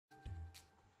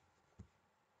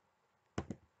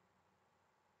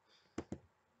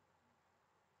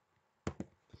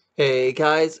Hey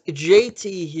guys,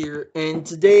 JT here, and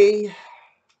today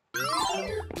I'm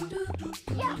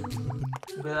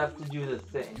gonna have to do the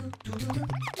thing.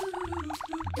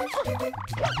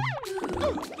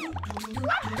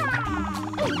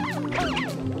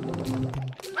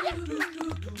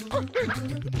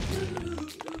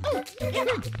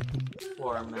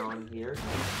 Watermelon here.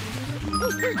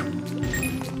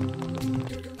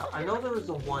 Now, I know there was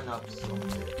a 1-up somewhere.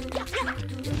 I think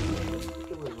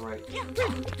it was right here.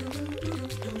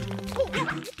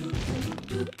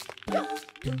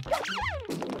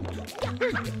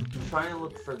 I'm trying to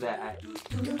look for that.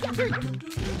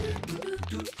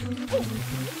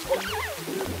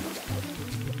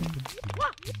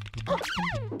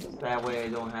 That way I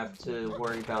don't have to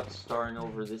worry about starting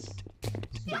over this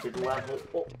stupid level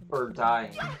or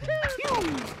dying.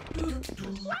 This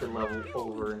stupid level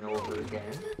over and over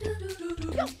again.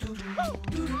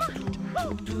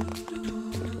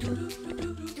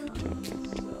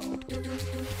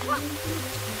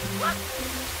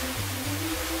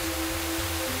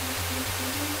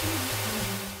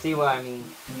 See what I mean?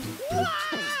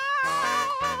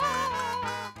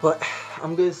 But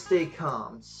I'm gonna stay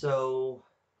calm, so...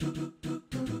 You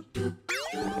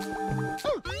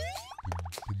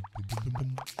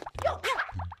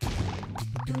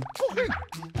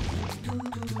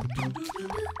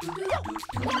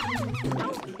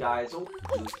guys, oh.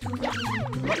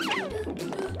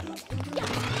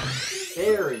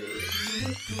 There it is.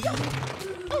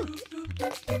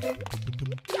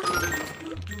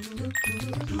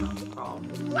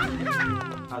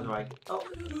 How do I get... Oh.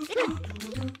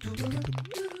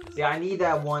 See, I need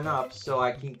that 1-up so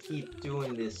I can keep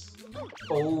doing this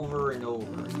over and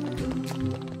over.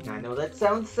 And I know that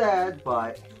sounds sad,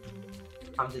 but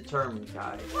I'm determined,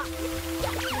 guys.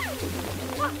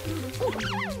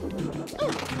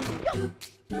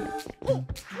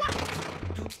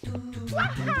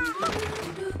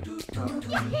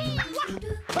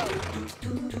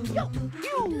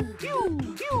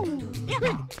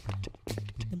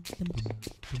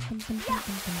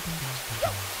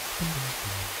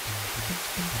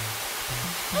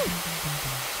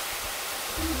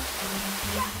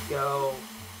 Go.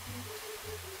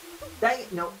 Dang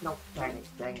it, no, dang it.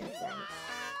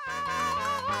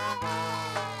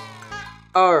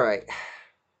 Alright.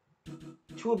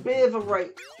 To a bit of a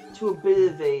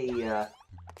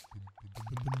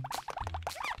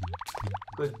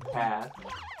good path.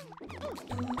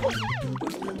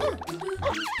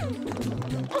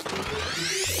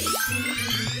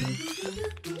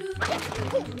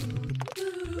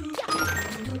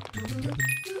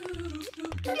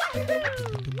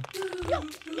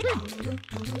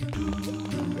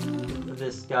 For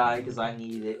this guy, because I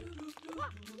need it.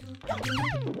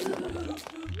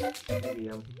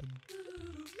 Medium.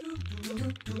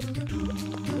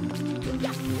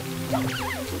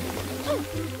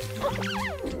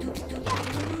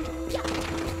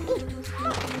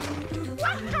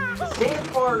 The sand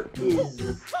part is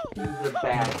the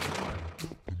bad part.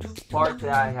 The part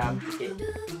that I have to get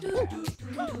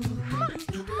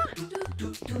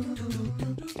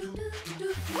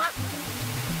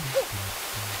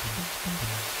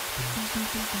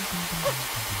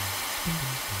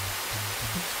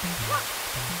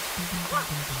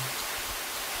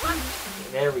Okay,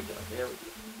 there we go.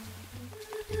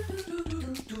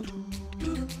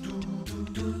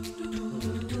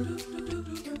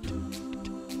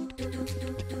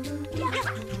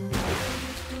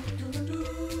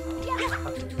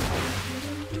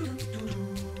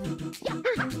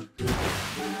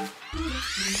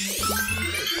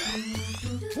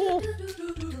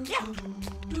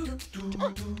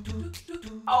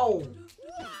 Oh!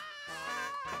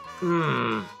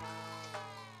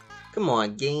 Come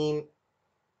on, game.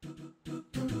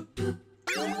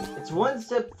 It's 1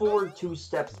 step forward, 2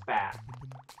 steps back.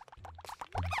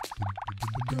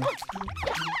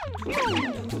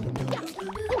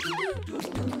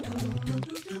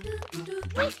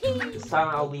 This time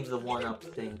I'll leave the 1-up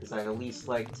thing, because I'd at least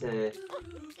like to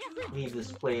leave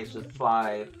this place with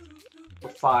 5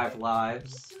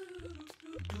 lives.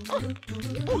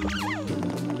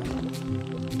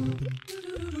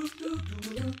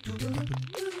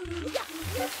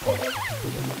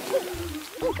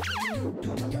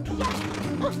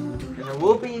 And there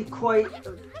will be quite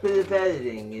a bit of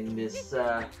editing in this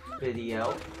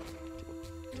video.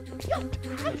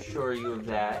 I assure you of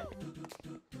that.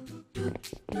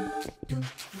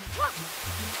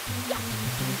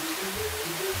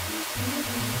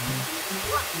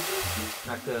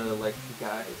 Not gonna let you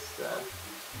guys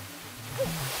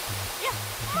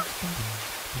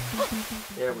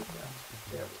There we go.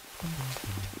 There we go.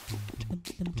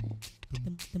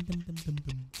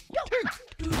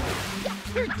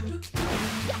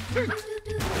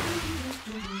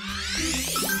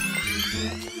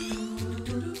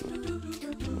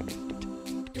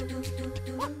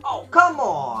 Oh, come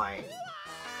on!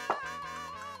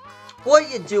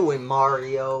 What you doing,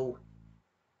 Mario?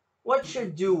 What you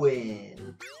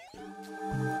doing?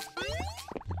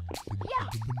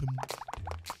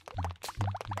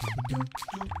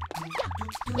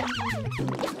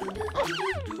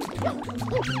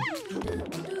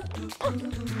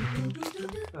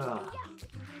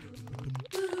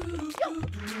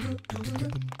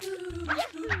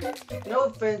 No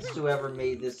offense to whoever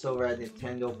made this over at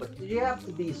Nintendo, but did you have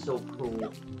to be so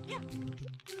cruel?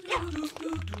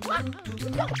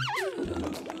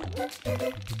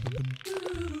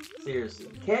 Seriously,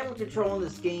 camera control in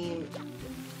this game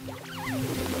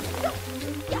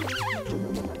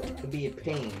can be a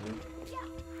pain.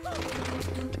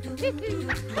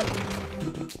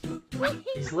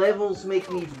 These levels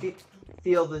make me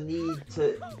feel the need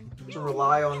to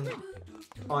rely on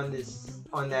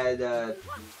that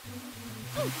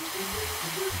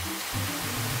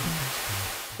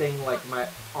thing like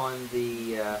on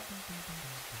the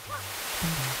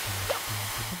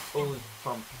old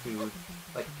pump food,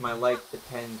 like my life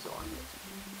depends on it,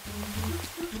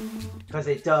 because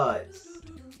it does.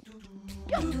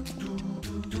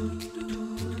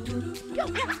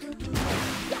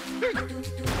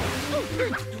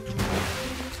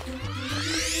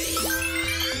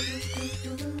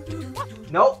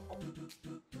 Nope.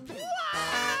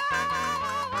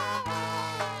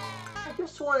 I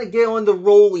just want to get on the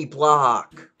rolly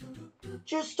block.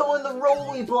 Just on the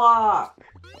rolly block.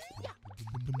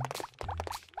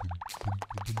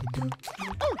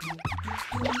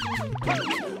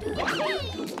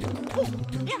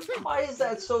 Why is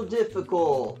that so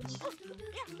difficult?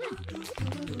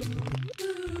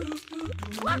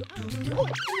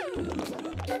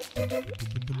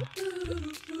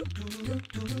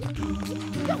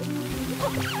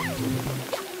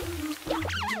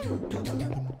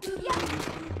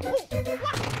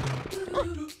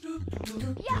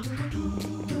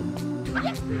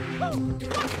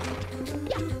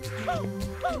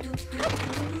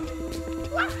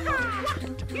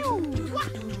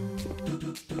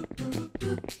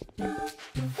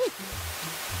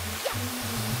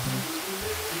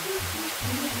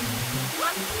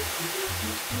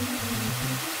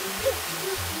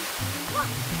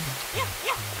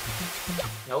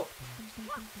 Nope.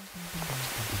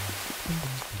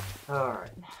 All right.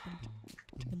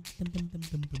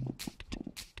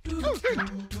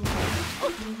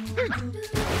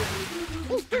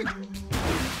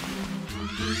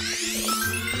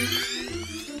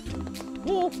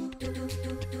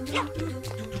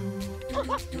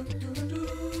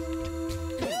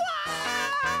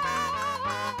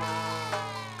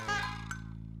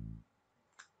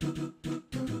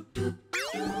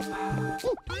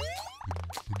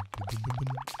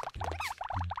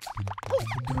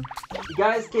 You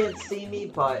guys can't see me,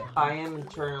 but I am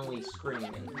internally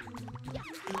screaming.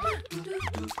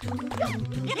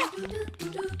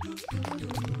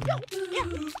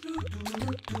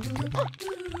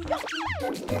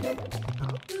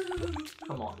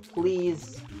 Come on,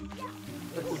 please.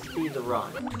 Let this be the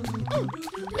run.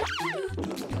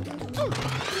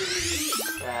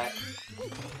 That.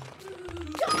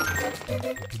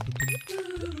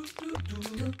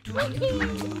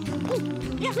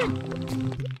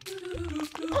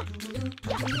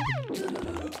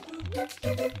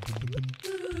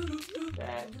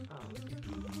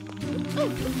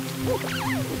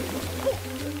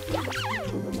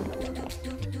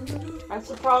 That's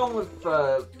the problem with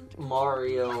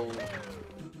Mario.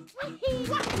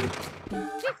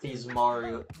 These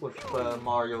Mario's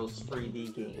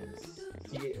 3D games.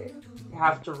 You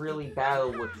have to really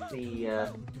battle with the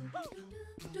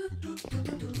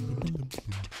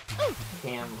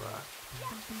camera.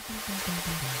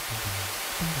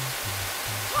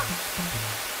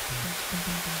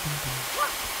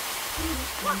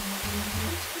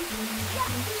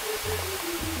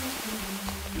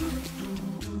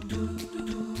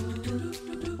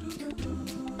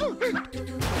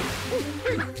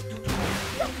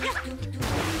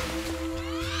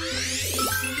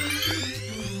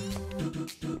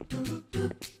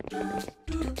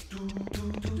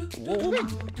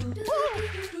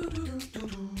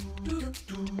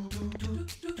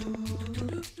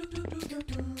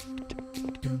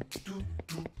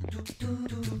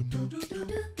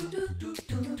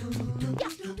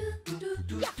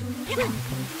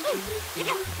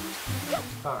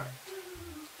 Alright.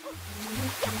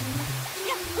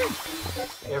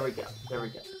 There we go. There we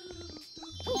go.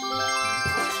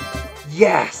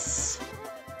 Yes!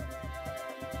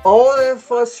 All that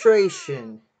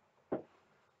frustration.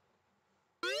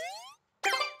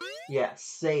 Yes,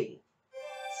 save.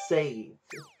 Save.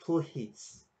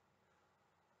 Please.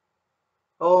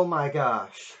 Oh my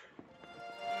gosh.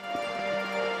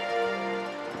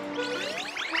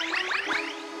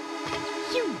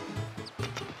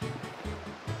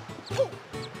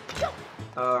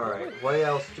 Alright, what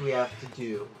else do we have to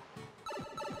do?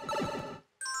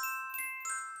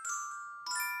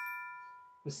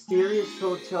 Mysterious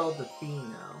Hotel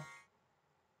Defino.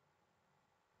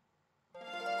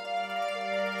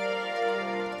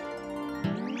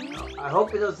 I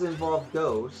hope it doesn't involve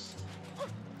ghosts.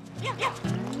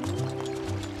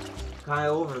 Kinda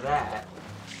over that.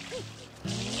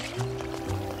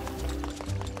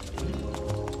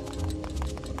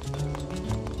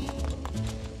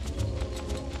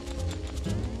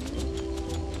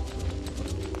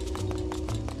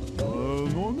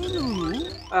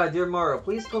 Dear Mario,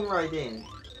 please come right in.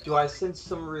 Do I sense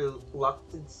some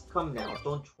reluctance? Come now,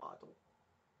 don't twaddle.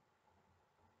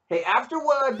 Hey, after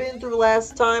what I've been through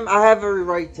last time, I have every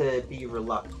right to be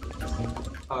reluctant.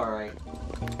 Alright.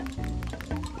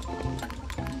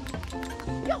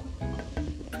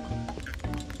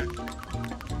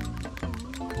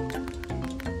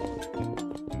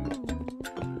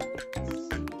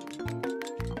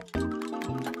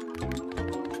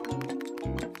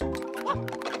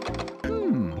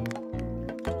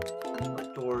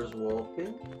 Doors will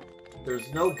open.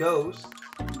 There's no ghost.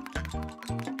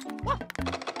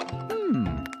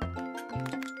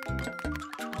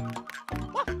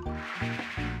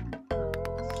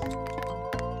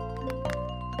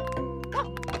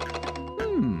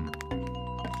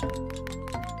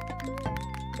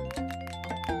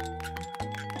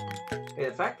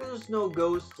 The fact that there's no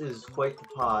ghost is quite the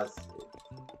positive.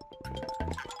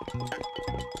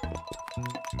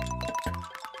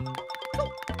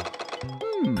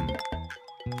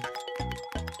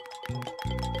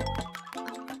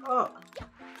 Oh.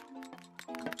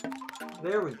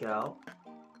 There we go.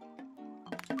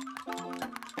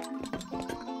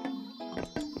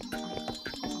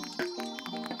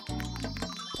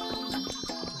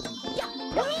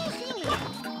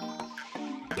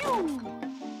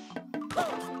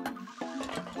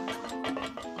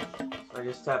 I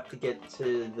just have to get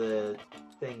to the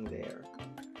thing there.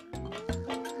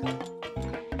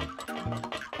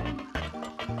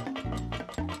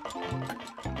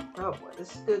 Oh boy,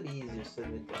 this is gonna be easier said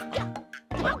than done.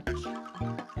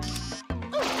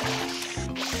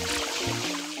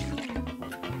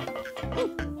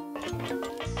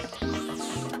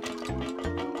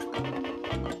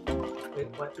 Wait,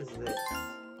 what is this?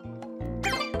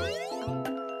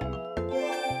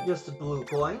 Just a blue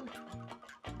coin?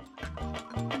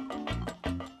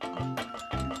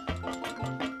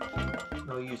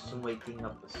 No use in waking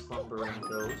up a slumbering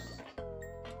ghost.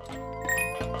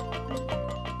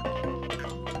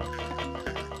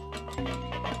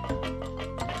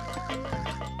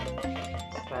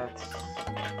 That's...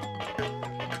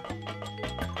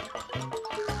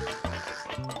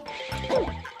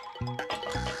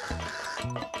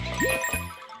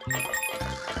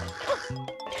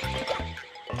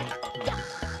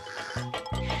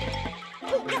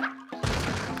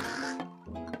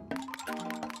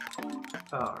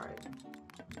 Alright.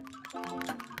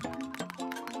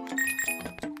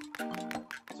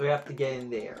 So we have to get in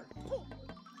there.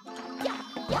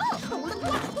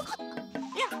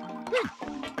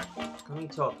 Let me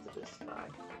talk to this guy.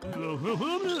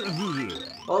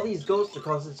 All these ghosts are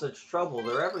causing such trouble.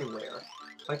 They're everywhere.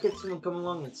 Why can't someone come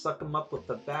along and suck them up with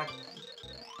the back?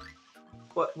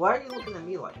 What? Why are you looking at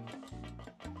me like that?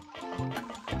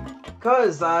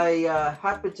 Because I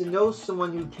happen to know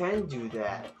someone who can do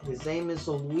that. His name is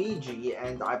Luigi,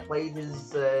 and I played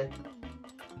his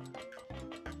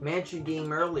mansion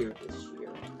game earlier this year.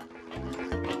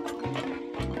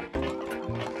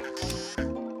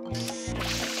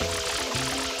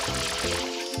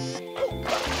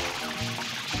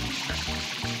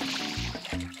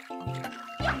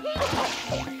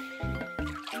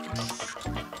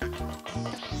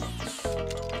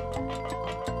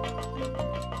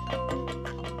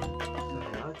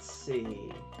 Let's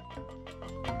see.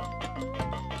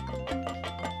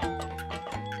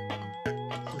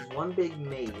 This is one big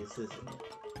maze, isn't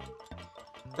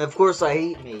it? Of course, I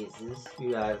hate mazes.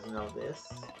 You guys know this.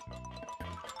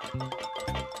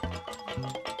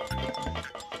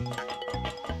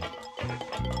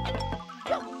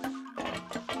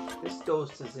 This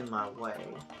ghost is in my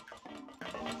way.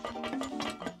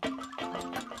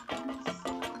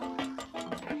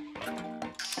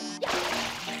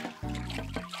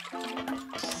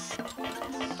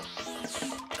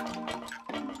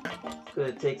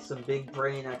 gonna take some big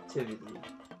brain activity.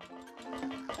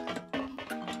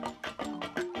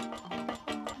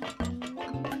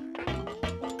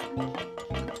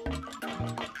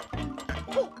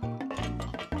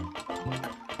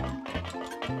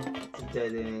 It's a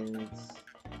dead end.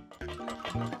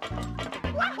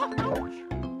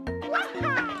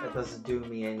 That doesn't do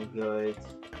me any good.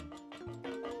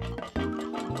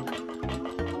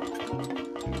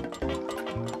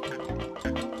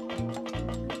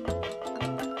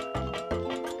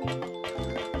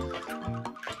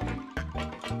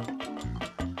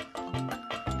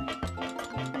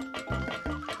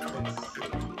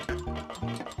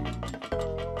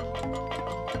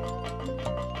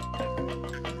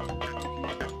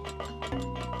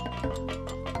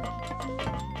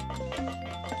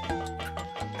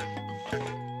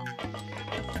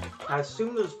 I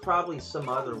assume there's probably some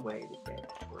other way to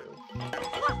get through.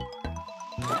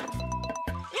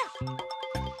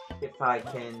 If I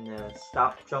can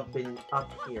stop jumping up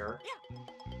here.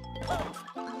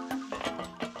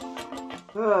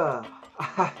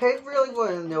 I really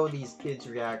want to know these kids'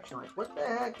 reaction. Like, what the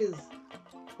heck is...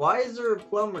 Why is there a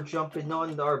plumber jumping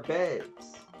on our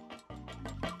beds?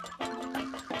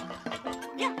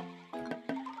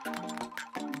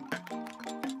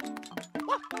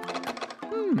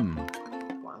 Come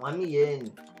on, let me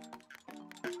in.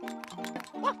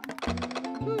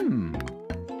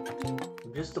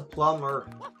 I'm just a plumber.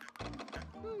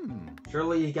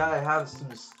 Surely you gotta have some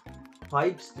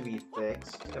pipes to be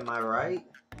fixed. Am I right?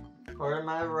 Or am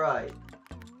I right?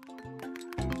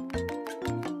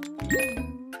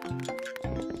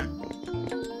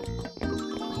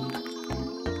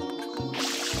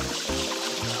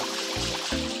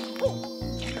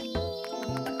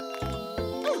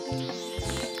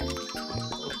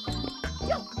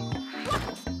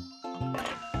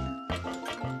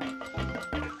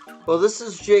 Well, this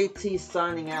is JT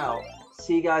signing out.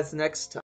 See you guys next time.